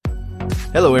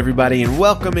Hello, everybody, and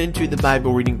welcome into the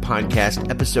Bible Reading Podcast,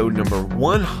 episode number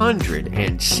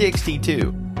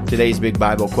 162. Today's big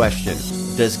Bible question: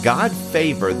 does God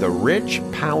favor the rich,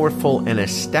 powerful, and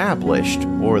established,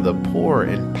 or the poor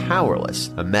and powerless?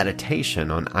 A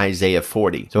meditation on Isaiah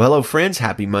 40. So hello, friends.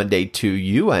 Happy Monday to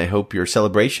you. I hope your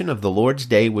celebration of the Lord's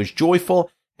Day was joyful,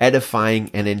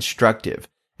 edifying, and instructive.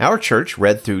 Our church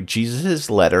read through Jesus'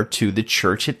 letter to the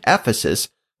church at Ephesus,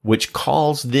 which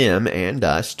calls them and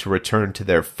us to return to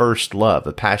their first love,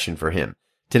 a passion for Him.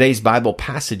 Today's Bible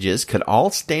passages could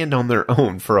all stand on their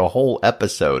own for a whole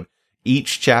episode.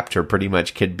 Each chapter pretty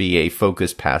much could be a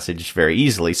focus passage very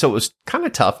easily, so it was kind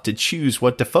of tough to choose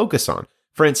what to focus on.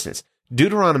 For instance,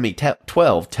 Deuteronomy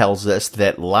 12 tells us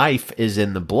that life is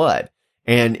in the blood,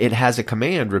 and it has a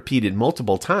command repeated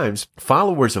multiple times: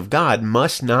 followers of God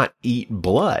must not eat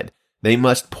blood. They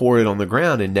must pour it on the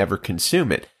ground and never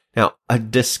consume it. Now, a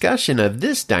discussion of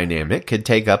this dynamic could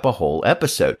take up a whole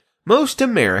episode. Most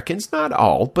Americans, not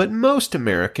all, but most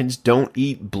Americans don't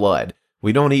eat blood.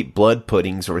 We don't eat blood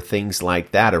puddings or things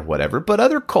like that or whatever, but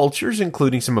other cultures,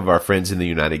 including some of our friends in the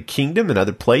United Kingdom and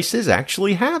other places,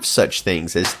 actually have such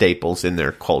things as staples in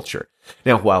their culture.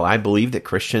 Now, while I believe that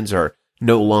Christians are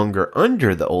no longer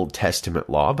under the Old Testament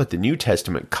law, but the New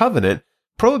Testament covenant,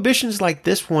 prohibitions like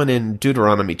this one in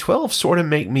Deuteronomy 12 sort of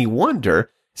make me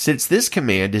wonder, since this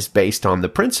command is based on the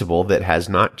principle that has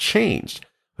not changed.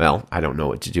 Well, I don't know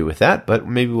what to do with that, but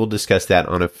maybe we'll discuss that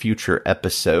on a future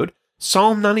episode.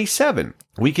 Psalm 97,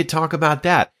 we could talk about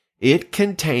that. It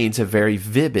contains a very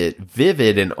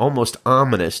vivid and almost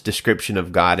ominous description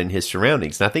of God and His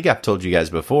surroundings. And I think I've told you guys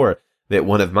before that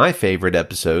one of my favorite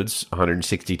episodes,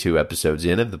 162 episodes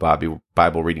in of the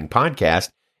Bible Reading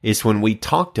Podcast, is when we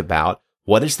talked about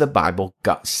what does the Bible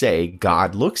say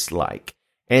God looks like.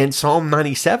 And Psalm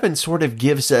 97 sort of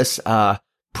gives us a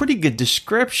pretty good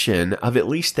description of at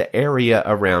least the area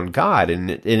around God.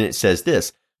 And it says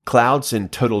this: clouds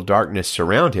and total darkness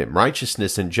surround Him.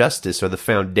 Righteousness and justice are the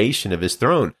foundation of His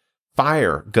throne.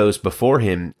 Fire goes before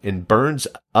Him and burns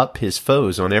up His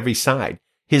foes on every side.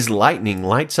 His lightning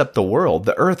lights up the world.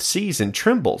 The earth sees and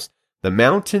trembles. The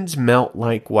mountains melt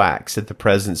like wax at the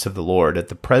presence of the Lord, of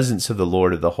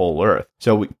the whole earth.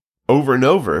 So over and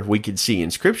over, we could see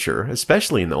in Scripture,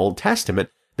 especially in the Old Testament,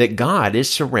 that God is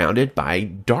surrounded by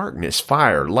darkness,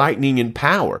 fire, lightning, and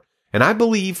power. And I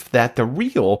believe that the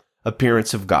real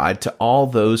appearance of God to all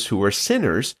those who are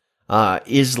sinners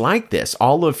is like this,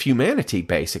 all of humanity,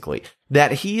 basically.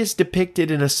 That He is depicted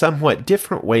in a somewhat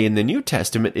different way in the New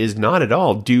Testament is not at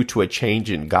all due to a change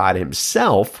in God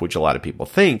Himself, which a lot of people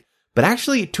think, but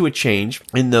actually to a change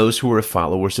in those who are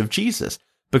followers of Jesus.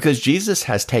 Because Jesus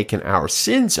has taken our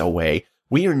sins away,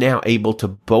 we are now able to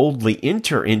boldly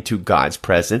enter into God's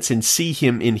presence and see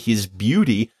Him in His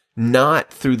beauty,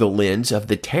 not through the lens of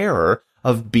the terror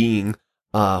of being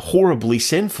horribly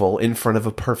sinful in front of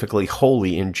a perfectly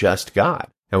holy and just God.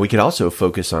 Now, we could also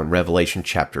focus on Revelation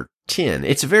chapter 10.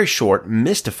 It's a very short,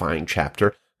 mystifying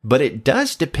chapter, but it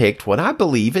does depict what I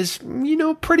believe is,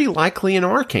 pretty likely an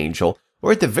archangel,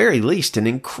 or at the very least, an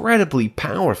incredibly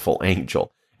powerful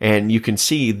angel. And you can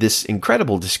see this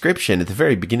incredible description at the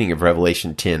very beginning of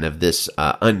Revelation 10 of this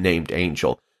unnamed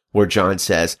angel, where John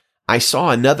says, "I saw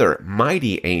another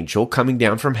mighty angel coming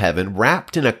down from heaven,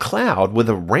 wrapped in a cloud with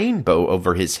a rainbow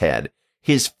over his head.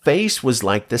 His face was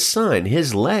like the sun,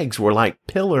 his legs were like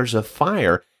pillars of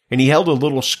fire, and he held a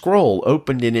little scroll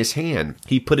opened in his hand.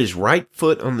 He put his right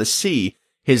foot on the sea,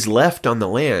 his left on the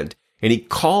land, and he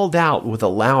called out with a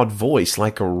loud voice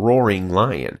like a roaring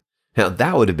lion." Now,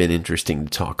 that would have been interesting to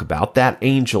talk about. That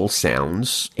angel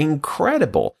sounds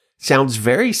incredible. Sounds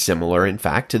very similar, in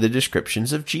fact, to the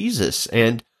descriptions of Jesus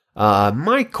and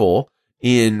Michael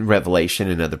in Revelation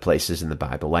and other places in the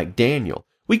Bible, like Daniel.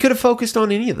 We could have focused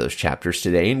on any of those chapters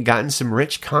today and gotten some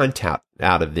rich content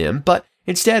out of them, but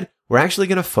instead, we're actually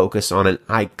going to focus on an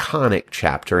iconic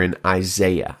chapter in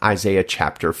Isaiah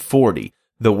chapter 40,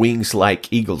 the wings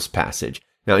like eagles passage.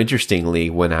 Now, interestingly,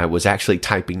 when I was actually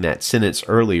typing that sentence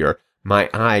earlier, my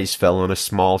eyes fell on a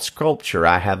small sculpture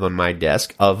I have on my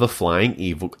desk of a flying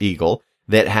eagle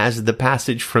that has the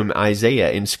passage from Isaiah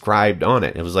inscribed on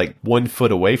it. It was like 1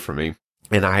 foot away from me,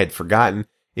 and I had forgotten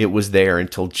it was there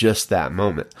until just that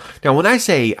moment. Now, when I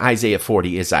say Isaiah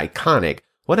 40 is iconic,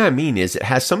 what I mean is it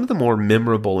has some of the more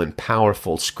memorable and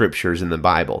powerful scriptures in the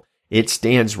Bible. It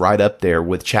stands right up there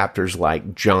with chapters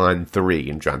like John 3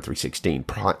 and John 3:16,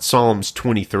 Psalms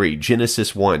 23,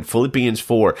 Genesis 1, Philippians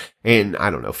 4, and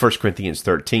 1 Corinthians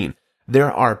 13.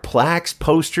 There are plaques,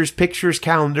 posters, pictures,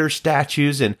 calendars,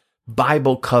 statues, and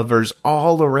Bible covers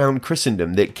all around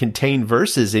Christendom that contain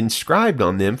verses inscribed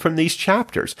on them from these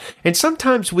chapters. And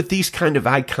sometimes with these kind of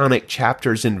iconic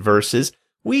chapters and verses,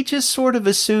 we just sort of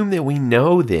assume that we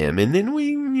know them, and then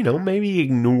we, maybe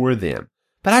ignore them.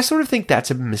 But I sort of think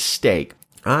that's a mistake.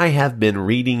 I have been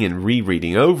reading and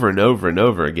rereading over and over and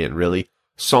over again, really,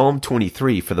 Psalm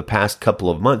 23 for the past couple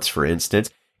of months, for instance,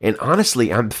 and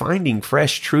honestly, I'm finding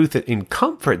fresh truth and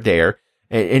comfort there,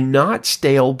 and not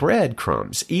stale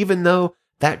breadcrumbs, even though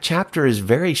that chapter is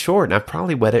very short, and I've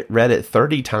probably read it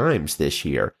 30 times this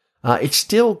year. It's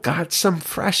still got some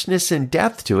freshness and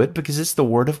depth to it because it's the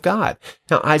Word of God.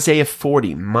 Now, Isaiah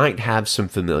 40 might have some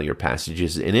familiar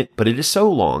passages in it, but it is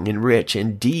so long and rich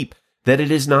and deep that it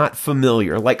is not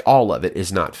familiar, like all of it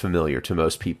is not familiar to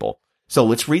most people. So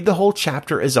let's read the whole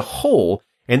chapter as a whole,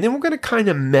 and then we're going to kind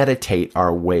of meditate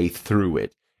our way through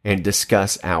it and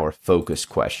discuss our focus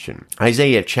question.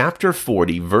 Isaiah chapter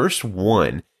 40, verse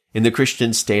 1 in the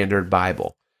Christian Standard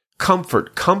Bible.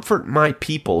 Comfort, comfort my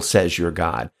people, says your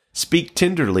God. Speak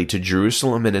tenderly to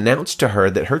Jerusalem and announce to her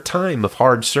that her time of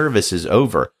hard service is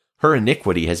over. Her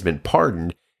iniquity has been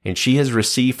pardoned, and she has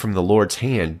received from the Lord's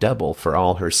hand double for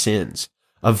all her sins.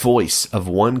 A voice of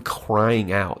one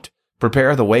crying out,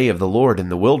 prepare the way of the Lord in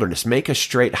the wilderness, make a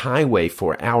straight highway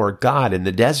for our God in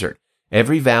the desert.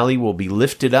 Every valley will be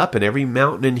lifted up, and every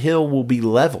mountain and hill will be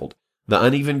leveled. The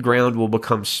uneven ground will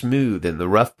become smooth, and the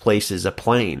rough places a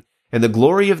plain. And the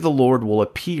glory of the Lord will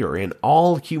appear, and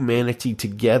all humanity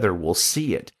together will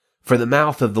see it. For the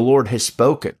mouth of the Lord has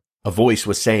spoken. A voice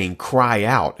was saying, cry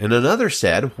out. And another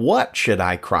said, what should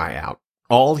I cry out?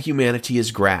 All humanity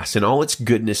is grass, and all its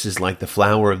goodness is like the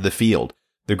flower of the field.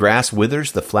 The grass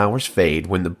withers, the flowers fade,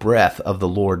 when the breath of the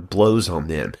Lord blows on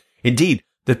them. Indeed,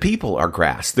 the people are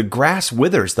grass. The grass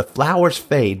withers, the flowers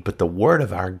fade, but the word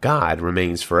of our God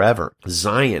remains forever.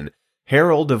 Zion,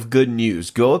 herald of good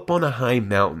news, go up on a high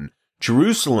mountain.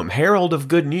 Jerusalem, herald of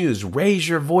good news, raise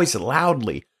your voice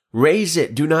loudly. Raise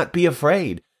it, do not be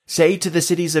afraid. Say to the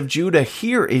cities of Judah,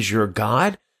 here is your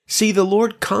God. See, the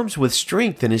Lord comes with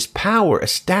strength, and his power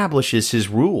establishes his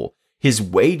rule. His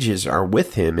wages are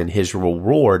with him, and his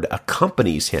reward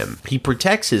accompanies him. He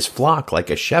protects his flock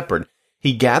like a shepherd.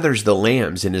 He gathers the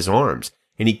lambs in his arms,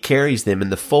 and he carries them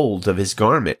in the folds of his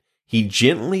garment. He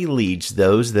gently leads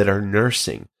those that are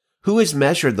nursing. Who has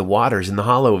measured the waters in the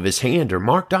hollow of his hand, or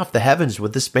marked off the heavens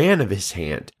with the span of his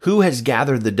hand? Who has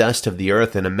gathered the dust of the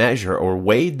earth in a measure, or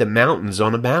weighed the mountains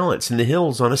on a balance and the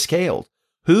hills on a scale?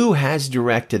 Who has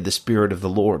directed the Spirit of the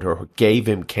Lord, or gave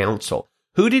him counsel?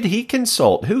 Who did he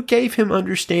consult? Who gave him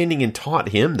understanding and taught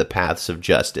him the paths of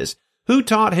justice? Who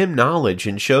taught him knowledge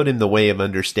and showed him the way of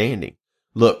understanding?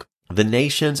 Look, the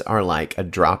nations are like a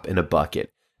drop in a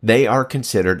bucket. They are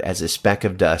considered as a speck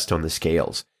of dust on the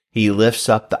scales. He lifts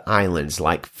up the islands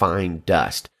like fine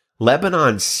dust.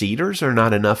 Lebanon's cedars are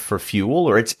not enough for fuel,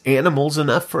 or its animals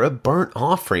enough for a burnt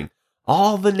offering.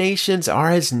 All the nations are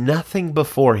as nothing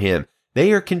before him.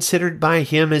 They are considered by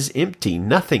him as empty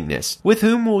nothingness. With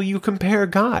whom will you compare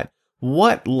God?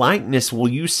 What likeness will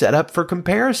you set up for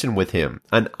comparison with him?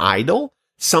 An idol?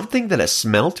 Something that a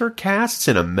smelter casts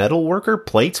and a metal worker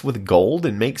plates with gold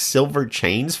and makes silver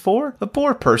chains for? A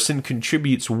poor person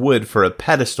contributes wood for a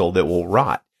pedestal that will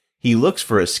rot. He looks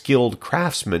for a skilled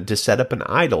craftsman to set up an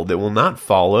idol that will not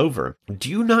fall over. Do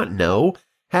you not know?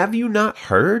 Have you not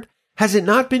heard? Has it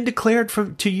not been declared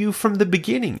to you from the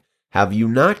beginning? Have you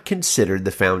not considered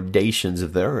the foundations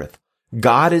of the earth?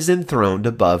 God is enthroned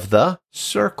above the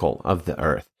circle of the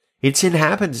earth. Its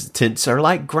inhabitants are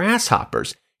like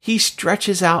grasshoppers. He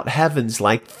stretches out heavens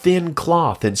like thin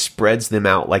cloth and spreads them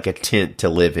out like a tent to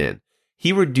live in.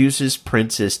 He reduces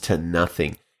princes to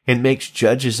nothing and makes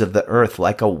judges of the earth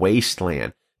like a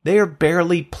wasteland. They are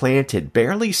barely planted,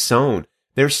 barely sown.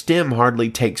 Their stem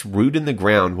hardly takes root in the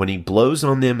ground. When he blows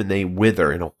on them and they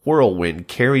wither, and a whirlwind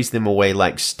carries them away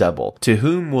like stubble. To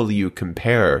whom will you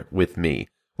compare with me?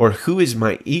 Or who is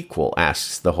my equal?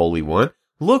 Asks the Holy One.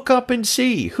 Look up and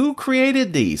see. Who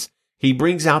created these? He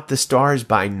brings out the stars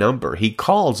by number. He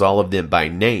calls all of them by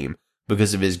name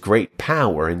because of his great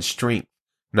power and strength.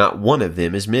 Not one of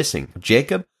them is missing.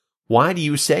 Jacob, why do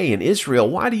you say, and Israel,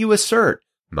 why do you assert,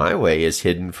 my way is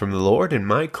hidden from the Lord, and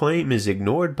my claim is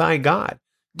ignored by God?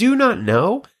 Do you not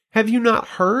know? Have you not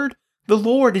heard? The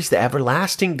Lord is the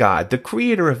everlasting God, the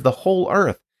creator of the whole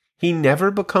earth. He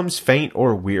never becomes faint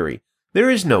or weary. There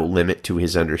is no limit to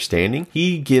his understanding.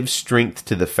 He gives strength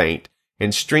to the faint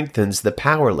and strengthens the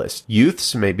powerless.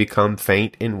 Youths may become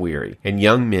faint and weary, and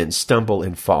young men stumble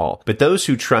and fall. But those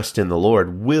who trust in the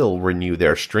Lord will renew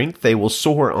their strength. They will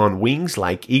soar on wings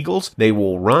like eagles. They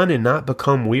will run and not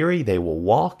become weary. They will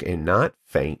walk and not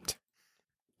faint.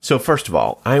 So first of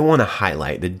all, I want to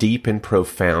highlight the deep and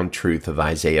profound truth of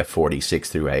Isaiah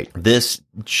 46-8. This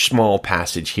small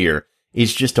passage here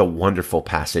is just a wonderful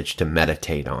passage to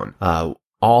meditate on.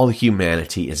 All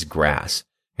humanity is grass,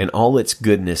 and all its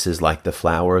goodness is like the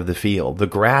flower of the field. The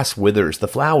grass withers, the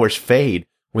flowers fade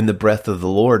when the breath of the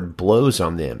Lord blows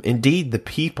on them. Indeed, the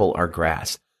people are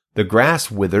grass. The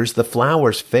grass withers, the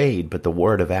flowers fade, but the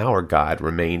word of our God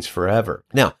remains forever.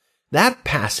 Now, that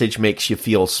passage makes you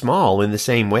feel small in the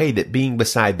same way that being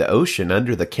beside the ocean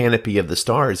under the canopy of the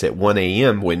stars at 1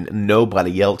 a.m. when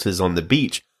nobody else is on the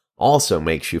beach also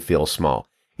makes you feel small.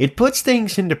 It puts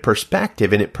things into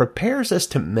perspective, and it prepares us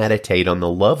to meditate on the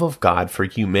love of God for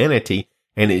humanity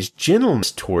and His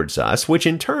gentleness towards us, which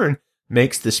in turn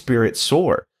makes the spirit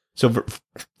soar. So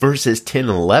verses 10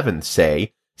 and 11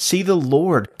 say, "See, the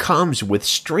Lord comes with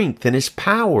strength, and His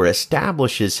power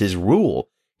establishes His rule.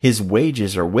 His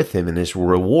wages are with Him, and His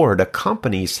reward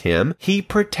accompanies Him. He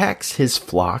protects His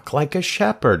flock like a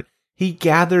shepherd. He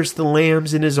gathers the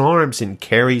lambs in His arms and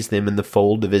carries them in the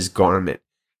fold of His garment.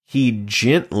 He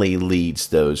gently leads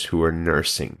those who are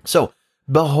nursing." So,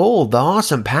 behold the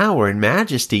awesome power and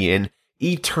majesty and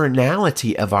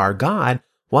eternality of our God,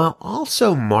 while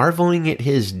also marveling at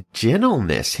His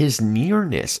gentleness, His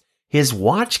nearness, His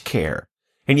watch care.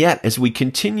 And yet, as we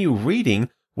continue reading,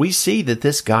 we see that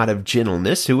this God of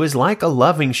gentleness, who is like a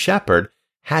loving shepherd,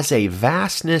 has a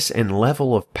vastness and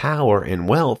level of power and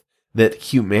wealth that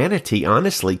humanity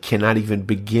honestly cannot even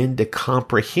begin to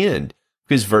comprehend.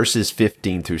 Because verses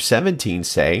 15-17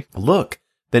 say, "Look,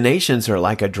 the nations are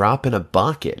like a drop in a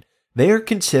bucket. They are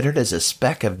considered as a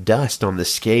speck of dust on the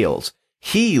scales.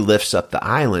 He lifts up the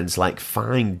islands like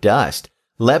fine dust.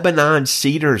 Lebanon's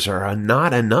cedars are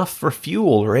not enough for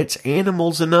fuel, or its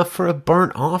animals enough for a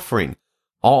burnt offering.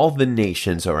 All the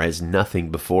nations are as nothing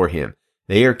before Him.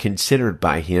 They are considered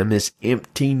by Him as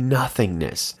empty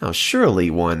nothingness." Now, surely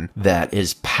one that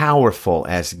is powerful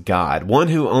as God, one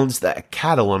who owns the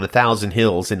cattle on 1,000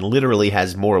 hills and literally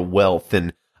has more wealth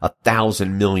than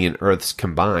 1,000 million earths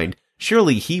combined,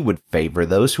 surely He would favor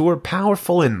those who are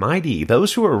powerful and mighty,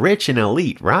 those who are rich and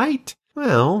elite, right?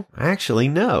 Well, actually,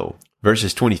 no.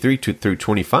 Verses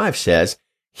 23-25 says,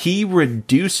 "He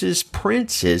reduces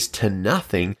princes to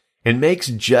nothing and makes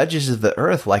judges of the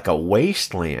earth like a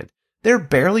wasteland. They're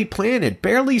barely planted,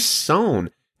 barely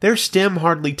sown. Their stem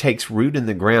hardly takes root in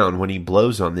the ground when He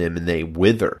blows on them, and they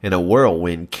wither, and a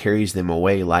whirlwind carries them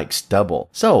away like stubble."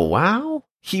 So, wow,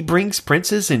 He brings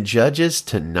princes and judges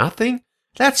to nothing?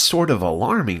 That's sort of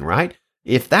alarming, right?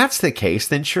 If that's the case,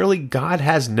 then surely God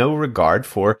has no regard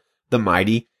for the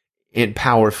mighty and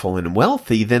powerful and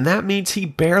wealthy. Then that means He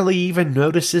barely even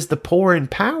notices the poor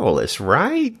and powerless,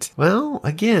 right? Well,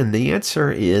 again, the answer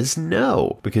is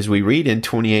no, because we read in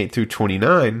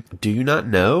 28-29, "Do you not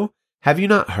know? Have you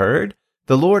not heard?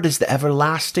 The Lord is the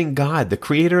everlasting God, the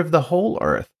creator of the whole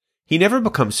earth. He never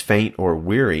becomes faint or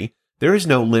weary. There is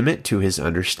no limit to His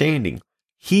understanding.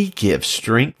 He gives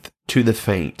strength to the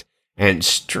faint and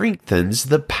strengthens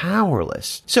the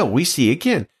powerless." So we see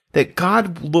again that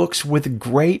God looks with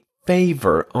great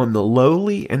favor on the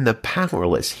lowly and the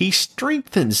powerless. He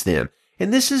strengthens them.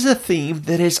 And this is a theme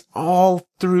that is all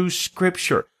through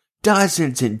Scripture.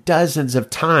 Dozens and dozens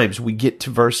of times we get to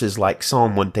verses like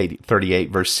Psalm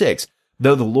 138, verse 6.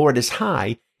 "Though the Lord is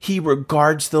high, He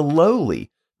regards the lowly,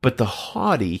 but the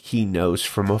haughty He knows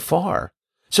from afar."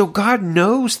 So God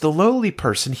knows the lowly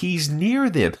person. He's near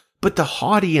them. But the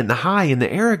haughty and the high and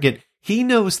the arrogant, He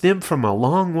knows them from a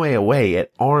long way away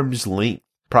at arm's length.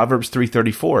 Proverbs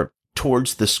 3:34,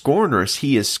 "Towards the scorners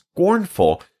He is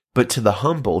scornful, but to the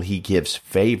humble He gives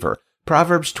favor."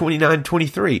 Proverbs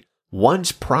 29:23,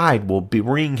 "One's pride will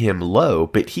bring him low,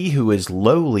 but he who is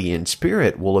lowly in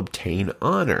spirit will obtain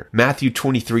honor." Matthew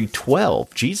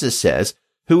 23:12, Jesus says,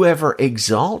 "Whoever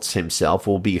exalts himself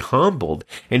will be humbled,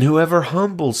 and whoever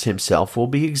humbles himself will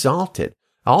be exalted."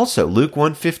 Also, Luke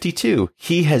 1:52,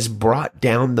 "He has brought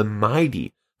down the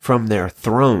mighty from their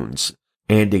thrones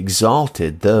and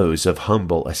exalted those of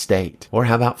humble estate." Or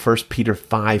how about 1 Peter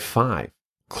 5:5?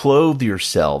 "Clothe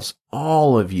yourselves,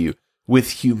 all of you, with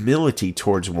humility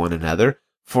towards one another,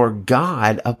 for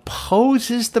God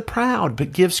opposes the proud,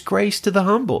 but gives grace to the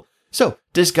humble." So,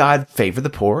 does God favor the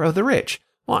poor or the rich?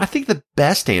 Well, I think the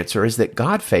best answer is that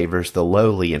God favors the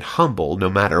lowly and humble, no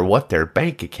matter what their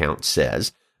bank account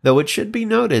says, though it should be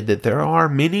noted that there are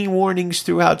many warnings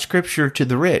throughout Scripture to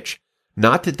the rich.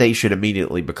 Not that they should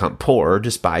immediately become poor or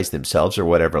despise themselves or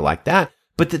whatever like that,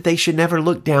 but that they should never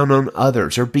look down on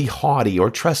others or be haughty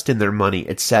or trust in their money,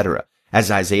 etc.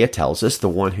 As Isaiah tells us, the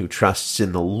one who trusts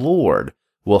in the Lord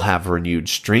will have renewed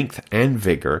strength and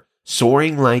vigor,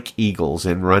 soaring like eagles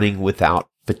and running without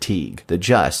fatigue. The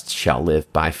just shall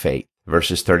live by faith.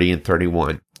 Verses 30 and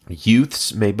 31.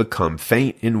 Youths may become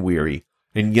faint and weary,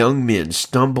 and young men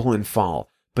stumble and fall.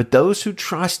 But those who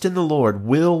trust in the Lord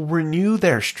will renew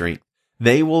their strength.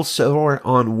 They will soar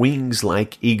on wings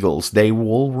like eagles. They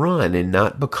will run and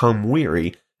not become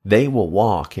weary. They will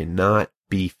walk and not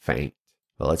be faint.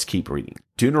 Well, let's keep reading.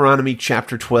 Deuteronomy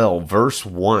chapter 12, verse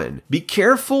 1. Be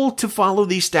careful to follow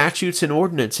these statutes and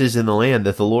ordinances in the land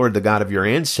that the Lord, the God of your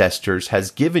ancestors,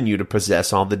 has given you to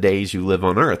possess all the days you live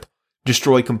on earth.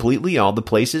 Destroy completely all the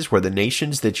places where the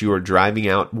nations that you are driving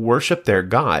out worship their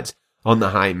gods, on the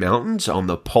high mountains, on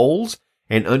the poles,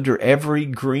 and under every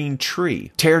green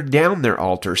tree. Tear down their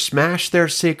altars, smash their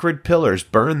sacred pillars,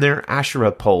 burn their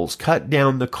Asherah poles, cut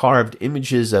down the carved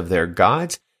images of their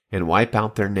gods, and wipe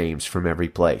out their names from every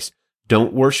place.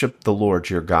 Don't worship the Lord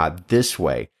your God this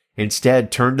way.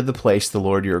 Instead, turn to the place the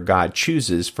Lord your God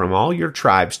chooses from all your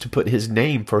tribes to put his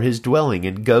name for his dwelling,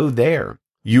 and go there.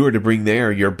 You are to bring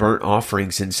there your burnt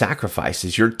offerings and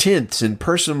sacrifices, your tenths and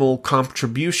personal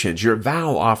contributions, your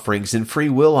vow offerings and free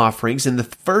will offerings, and the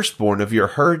firstborn of your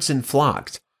herds and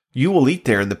flocks. You will eat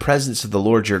there in the presence of the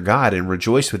Lord your God and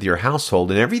rejoice with your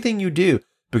household in everything you do,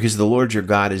 because the Lord your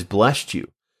God has blessed you.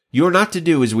 You are not to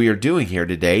do as we are doing here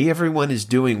today. Everyone is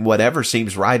doing whatever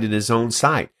seems right in his own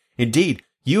sight. Indeed,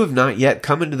 you have not yet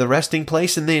come into the resting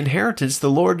place and the inheritance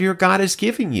the Lord your God is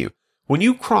giving you. When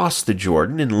you cross the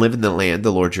Jordan and live in the land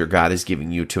the Lord your God is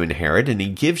giving you to inherit, and he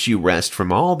gives you rest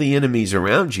from all the enemies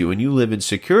around you, and you live in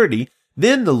security,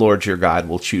 then the Lord your God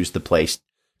will choose the place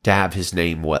to have his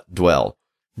name dwell.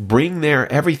 Bring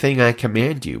there everything I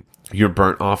command you, your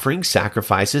burnt offerings,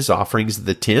 sacrifices, offerings of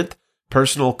the tenth,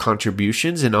 personal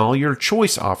contributions, and all your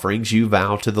choice offerings you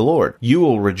vow to the Lord. You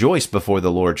will rejoice before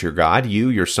the Lord your God, you,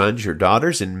 your sons, your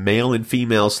daughters, and male and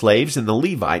female slaves, and the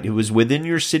Levite who is within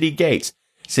your city gates,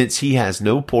 since he has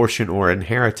no portion or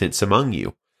inheritance among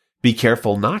you. Be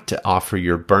careful not to offer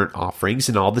your burnt offerings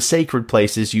in all the sacred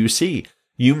places you see.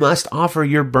 You must offer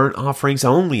your burnt offerings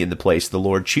only in the place the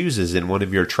Lord chooses in one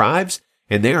of your tribes,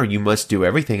 and there you must do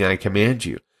everything I command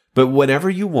you. But whenever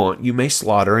you want, you may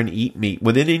slaughter and eat meat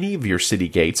within any of your city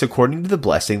gates, according to the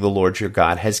blessing the Lord your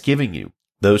God has given you.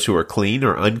 Those who are clean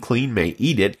or unclean may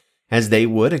eat it, as they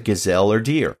would a gazelle or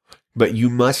deer. But you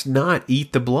must not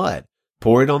eat the blood.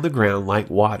 Pour it on the ground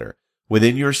like water.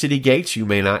 Within your city gates you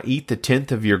may not eat the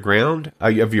tenth of your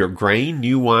grain,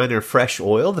 new wine, or fresh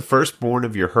oil, the firstborn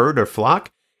of your herd or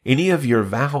flock, any of your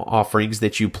vow offerings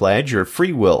that you pledge, your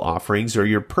free will offerings, or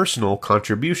your personal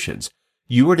contributions.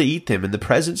 You are to eat them in the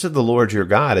presence of the Lord your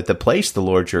God at the place the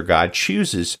Lord your God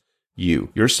chooses you,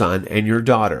 your son and your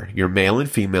daughter, your male and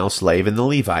female slave, and the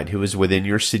Levite who is within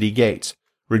your city gates.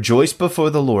 Rejoice before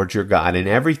the Lord your God in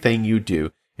everything you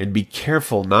do, and be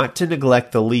careful not to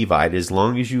neglect the Levite as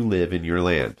long as you live in your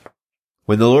land.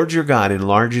 When the Lord your God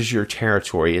enlarges your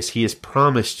territory as he has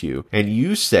promised you, and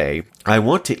you say, I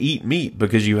want to eat meat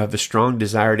because you have a strong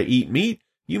desire to eat meat,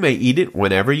 you may eat it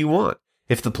whenever you want.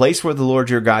 If the place where the Lord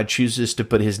your God chooses to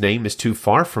put his name is too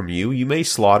far from you, you may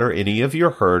slaughter any of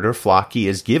your herd or flock he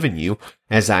has given you,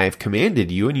 as I have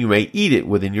commanded you, and you may eat it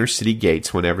within your city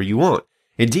gates whenever you want.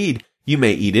 Indeed, you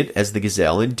may eat it as the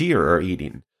gazelle and deer are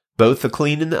eating. Both the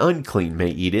clean and the unclean may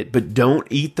eat it, but don't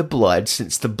eat the blood,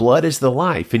 since the blood is the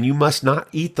life, and you must not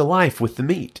eat the life with the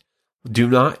meat. Do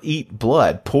not eat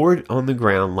blood. Pour it on the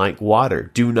ground like water.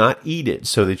 Do not eat it,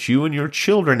 so that you and your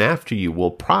children after you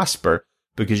will prosper,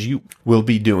 because you will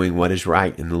be doing what is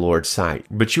right in the Lord's sight.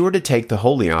 But you are to take the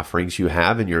holy offerings you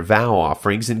have and your vow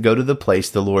offerings and go to the place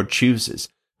the Lord chooses.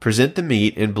 Present the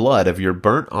meat and blood of your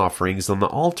burnt offerings on the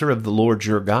altar of the Lord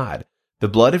your God. The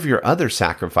blood of your other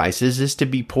sacrifices is to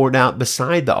be poured out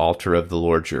beside the altar of the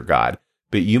Lord your God,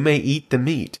 but you may eat the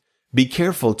meat. Be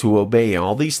careful to obey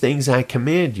all these things I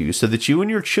command you, so that you and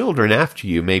your children after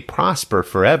you may prosper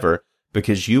forever,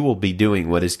 because you will be doing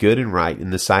what is good and right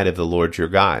in the sight of the Lord your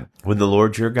God. When the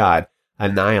Lord your God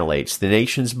annihilates the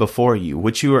nations before you,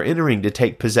 which you are entering to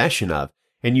take possession of,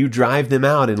 and you drive them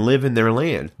out and live in their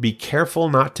land, be careful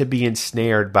not to be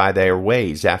ensnared by their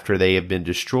ways after they have been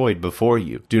destroyed before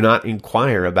you. Do not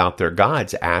inquire about their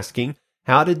gods, asking,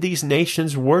 how did these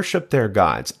nations worship their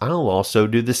gods? I'll also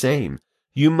do the same.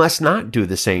 You must not do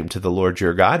the same to the Lord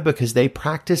your God, because they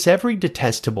practice every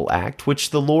detestable act which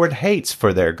the Lord hates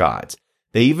for their gods.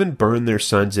 They even burn their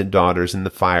sons and daughters in the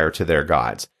fire to their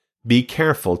gods. Be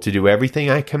careful to do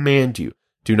everything I command you.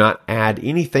 Do not add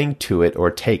anything to it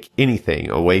or take anything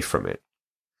away from it.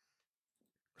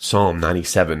 Psalm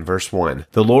 97, verse 1.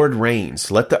 The Lord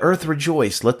reigns. Let the earth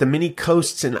rejoice. Let the many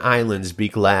coasts and islands be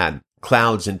glad.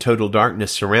 Clouds and total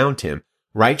darkness surround him.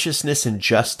 Righteousness and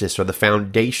justice are the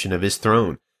foundation of his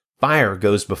throne. Fire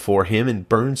goes before him and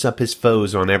burns up his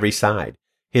foes on every side.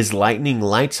 His lightning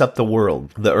lights up the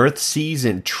world. The earth sees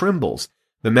and trembles.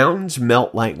 The mountains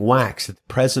melt like wax at the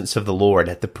presence of the Lord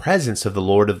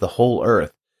of the whole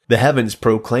earth. The heavens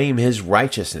proclaim his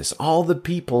righteousness. All the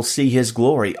people see his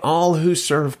glory. All who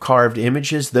serve carved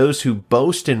images, those who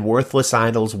boast in worthless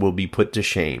idols, will be put to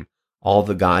shame. All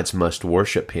the gods must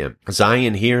worship him.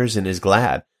 Zion hears and is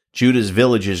glad. Judah's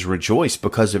villages rejoice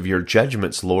because of your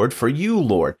judgments, Lord. For you,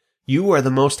 Lord, you are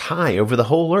the most high over the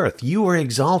whole earth. You are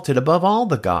exalted above all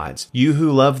the gods. You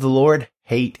who love the Lord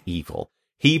hate evil.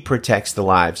 He protects the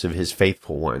lives of his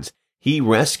faithful ones. He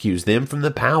rescues them from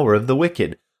the power of the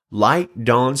wicked. Light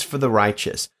dawns for the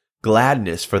righteous,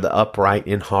 gladness for the upright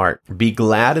in heart. Be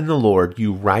glad in the Lord,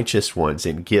 you righteous ones,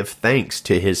 and give thanks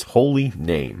to his holy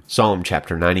name. Psalm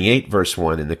chapter 98, verse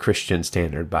 1 in the Christian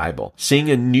Standard Bible. Sing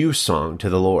a new song to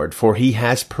the Lord, for he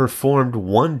has performed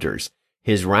wonders.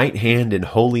 His right hand and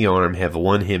holy arm have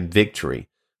won him victory.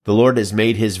 The Lord has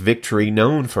made his victory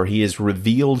known, for he has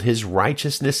revealed his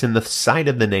righteousness in the sight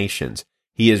of the nations.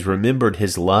 He has remembered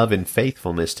his love and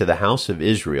faithfulness to the house of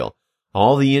Israel.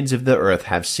 All the ends of the earth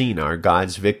have seen our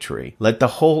God's victory. Let the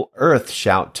whole earth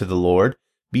shout to the Lord.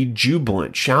 Be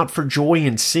jubilant, shout for joy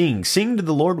and sing. Sing to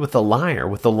the Lord with a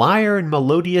lyre and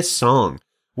melodious song,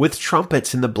 with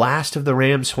trumpets and the blast of the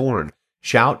ram's horn.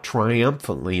 Shout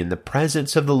triumphantly in the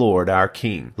presence of the Lord our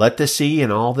King. Let the sea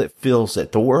and all that fills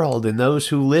it, the world and those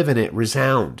who live in it,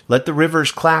 resound. Let the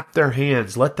rivers clap their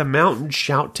hands. Let the mountains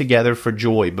shout together for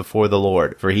joy before the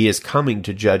Lord, for he is coming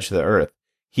to judge the earth.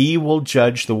 He will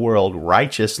judge the world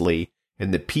righteously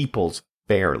and the peoples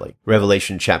fairly.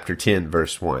 Revelation chapter 10,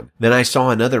 verse 1. Then I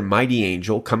saw another mighty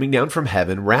angel coming down from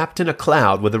heaven, wrapped in a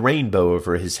cloud with a rainbow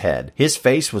over his head. His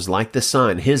face was like the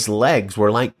sun. His legs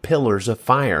were like pillars of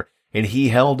fire, and he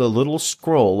held a little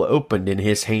scroll opened in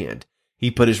his hand. He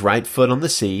put his right foot on the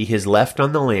sea, his left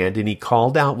on the land, and he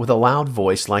called out with a loud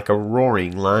voice like a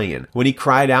roaring lion. When he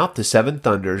cried out, the seven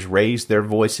thunders raised their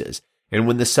voices. And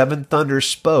when the seven thunders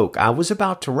spoke, I was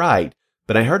about to write,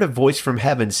 but I heard a voice from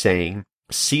heaven saying,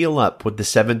 Seal up what the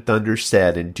seven thunders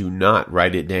said, and do not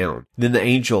write it down. Then the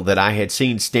angel that I had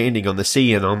seen standing on the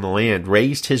sea and on the land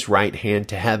raised his right hand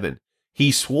to heaven.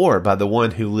 He swore by the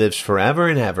one who lives forever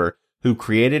and ever, who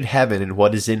created heaven and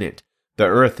what is in it, the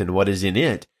earth and what is in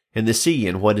it, and the sea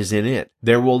and what is in it.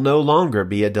 There will no longer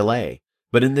be a delay.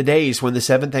 But in the days when the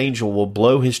seventh angel will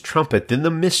blow his trumpet, then the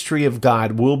mystery of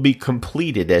God will be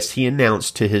completed, as he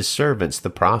announced to his servants the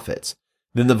prophets.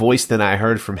 Then the voice that I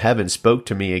heard from heaven spoke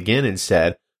to me again and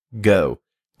said, Go,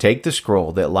 take the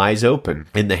scroll that lies open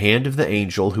in the hand of the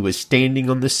angel who is standing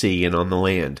on the sea and on the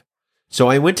land. So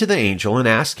I went to the angel and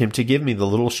asked him to give me the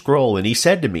little scroll, and he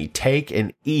said to me, Take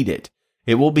and eat it.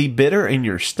 It will be bitter in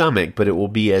your stomach, but it will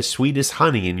be as sweet as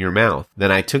honey in your mouth.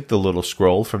 Then I took the little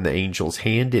scroll from the angel's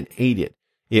hand and ate it.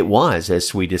 It was as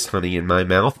sweet as honey in my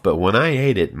mouth, but when I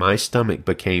ate it, my stomach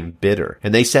became bitter.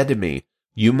 And they said to me,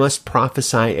 You must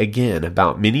prophesy again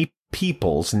about many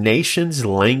peoples, nations,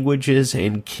 languages,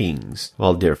 and kings.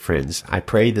 Well, dear friends, I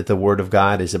pray that the word of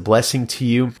God is a blessing to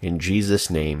you. In Jesus'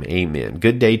 name, amen.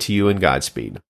 Good day to you and Godspeed.